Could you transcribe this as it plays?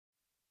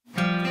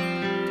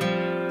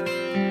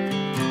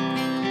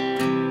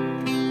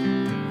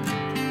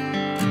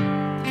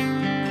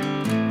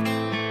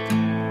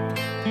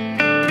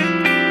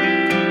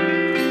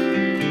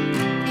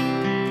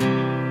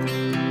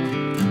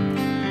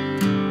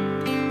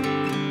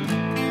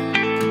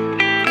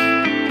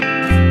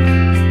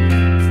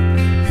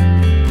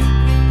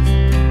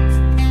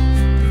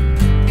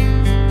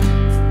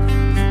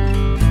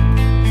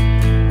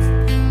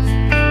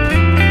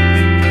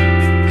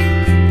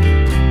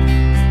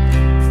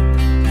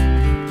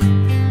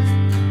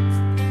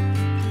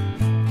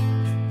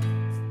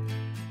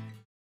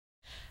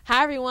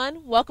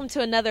everyone. Welcome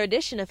to another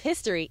edition of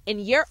History in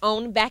Your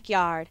Own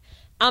Backyard.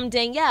 I'm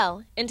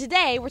Danielle, and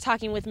today we're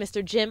talking with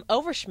Mr. Jim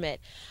Overschmidt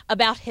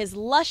about his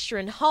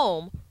Lustron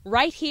home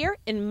right here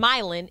in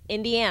Milan,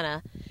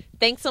 Indiana.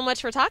 Thanks so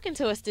much for talking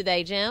to us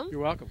today, Jim.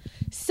 You're welcome.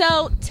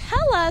 So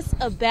tell us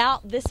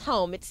about this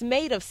home. It's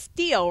made of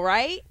steel,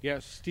 right?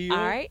 Yes, steel.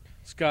 All right.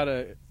 It's got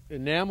a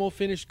enamel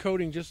finish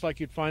coating just like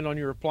you'd find on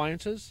your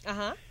appliances.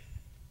 Uh-huh.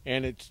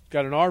 And it's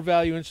got an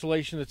R-value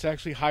insulation that's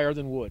actually higher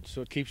than wood,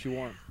 so it keeps you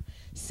warm.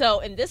 So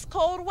in this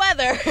cold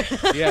weather,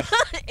 yes,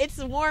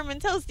 it's warm and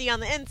toasty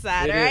on the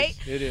inside, right?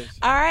 It is.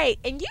 All right.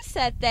 And you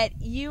said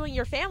that you and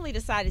your family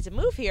decided to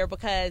move here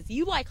because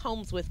you like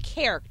homes with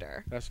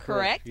character. That's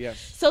correct. Yes.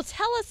 So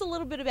tell us a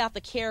little bit about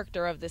the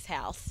character of this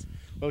house.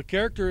 Well, the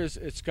character is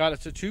it's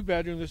a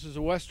two-bedroom. This is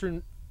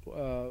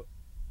a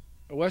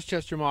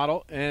Westchester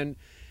model, and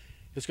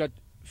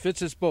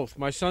fits us both.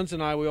 My sons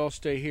and I, we all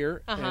stay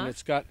here, and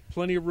it's got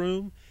plenty of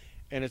room.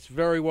 And it's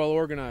very well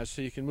organized,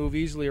 so you can move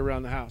easily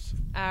around the house.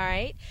 All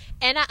right.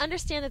 And I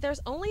understand that there's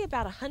only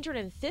about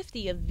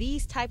 150 of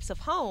these types of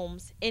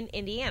homes in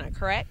Indiana,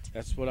 correct?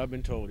 That's what I've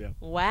been told, yeah.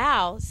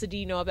 Wow. So do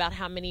you know about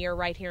how many are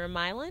right here in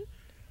Milan?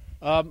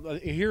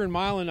 Here in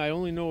Milan, I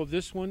only know of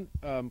this one.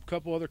 A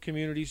couple other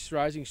communities,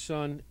 Rising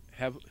Sun,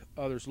 have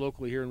others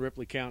locally here in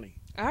Ripley County.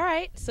 All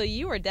right. So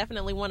you are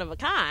definitely one of a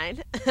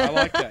kind. I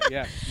like that,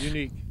 yeah.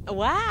 Unique.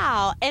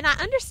 Wow. And I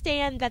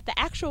understand that the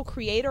actual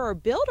creator or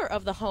builder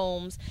of the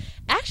homes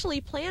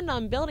actually planned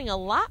on building a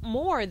lot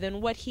more than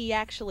what he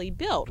actually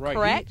built, right.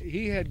 Correct?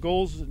 He had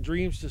goals and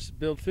dreams to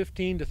build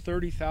 15 to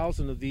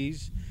 30,000 of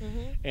these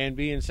and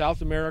be in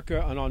South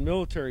America and on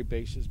military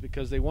bases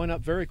because they went up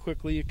very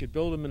quickly. You could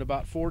build them in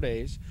about 4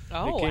 days.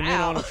 Oh, they came in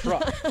on a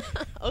truck.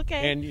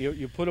 Okay. And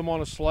you put them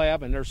on a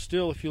slab, and they're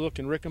still, if you look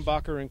in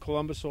Rickenbacker in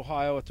Columbus,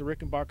 Ohio, at the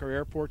Rickenbacker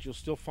Airport, you'll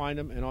still find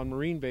them, and on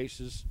marine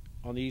bases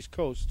on the East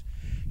Coast,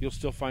 you'll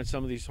still find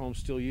some of these homes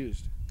still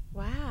used.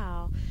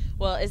 Wow.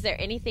 Well, is there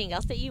anything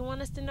else that you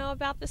want us to know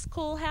about this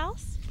cool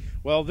house?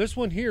 Well, this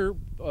one here,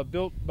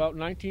 built about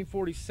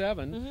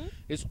 1947,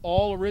 is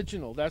all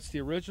original. That's the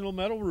original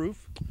metal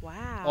roof.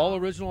 Wow. All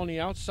original on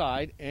the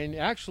outside. And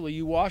actually,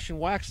 you wash and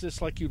wax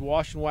this like you'd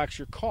wash and wax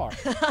your car.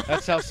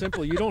 That's how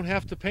simple. You don't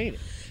have to paint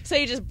it. So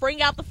you just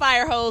bring out the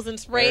fire hose and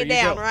spray it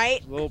down,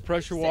 right? A little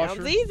pressure washer.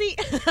 Sounds easy.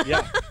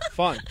 Yeah,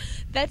 fun.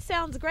 That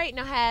sounds great.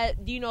 Now,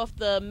 do you know if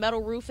the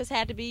metal roof has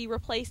had to be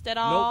replaced at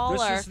all? Nope,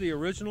 this is the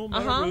original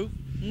metal roof.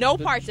 No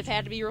parts have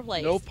had to be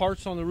replaced. No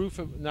parts on the roof.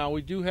 Now,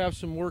 we do have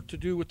some work to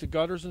do with the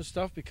gutters and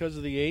stuff because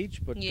of the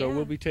age, but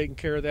we'll be taking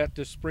care of that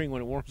this spring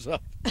when it warms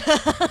up.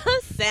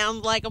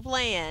 Sounds like a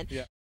plan.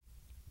 Yeah.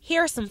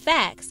 Here are some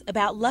facts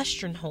about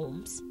Lustron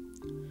Homes.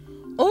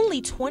 Only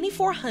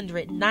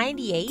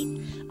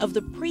 2,498 of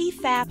the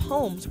prefab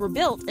homes were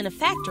built in a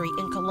factory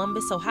in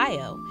Columbus,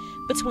 Ohio,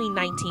 between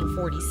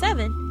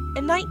 1947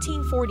 and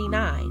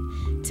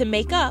 1949 to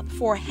make up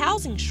for a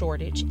housing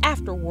shortage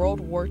after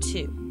World War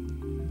II.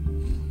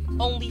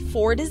 Only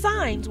 4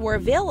 designs were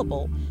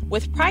available,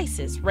 with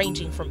prices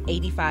ranging from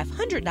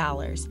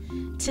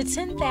 $8,500 to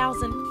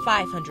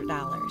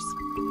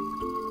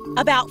 $10,500.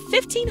 About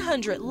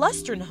 1,500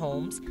 Lustron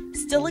homes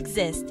still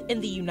exist in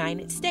the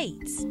United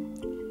States.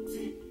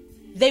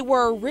 They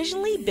were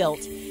originally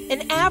built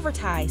and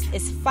advertised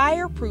as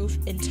fireproof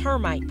and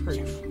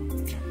termite-proof.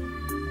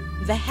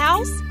 The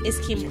house is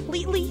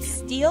completely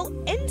steel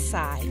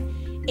inside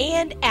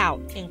and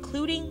out,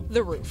 including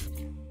the roof.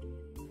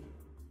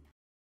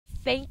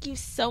 Thank you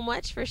so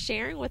much for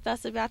sharing with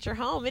us about your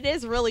home. It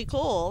is really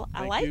cool.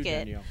 I like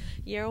it. Danielle.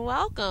 You're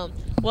welcome.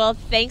 Well,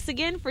 thanks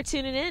again for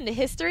tuning in to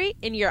History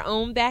in Your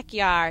Own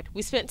Backyard.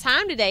 We spent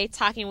time today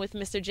talking with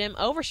Mr. Jim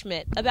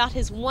Overschmidt about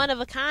his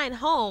one-of-a-kind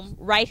home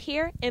right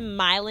here in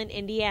Milan,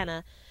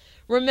 Indiana.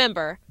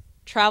 Remember,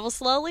 travel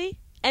slowly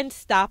and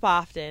stop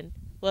often.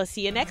 We'll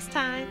see you next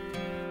time.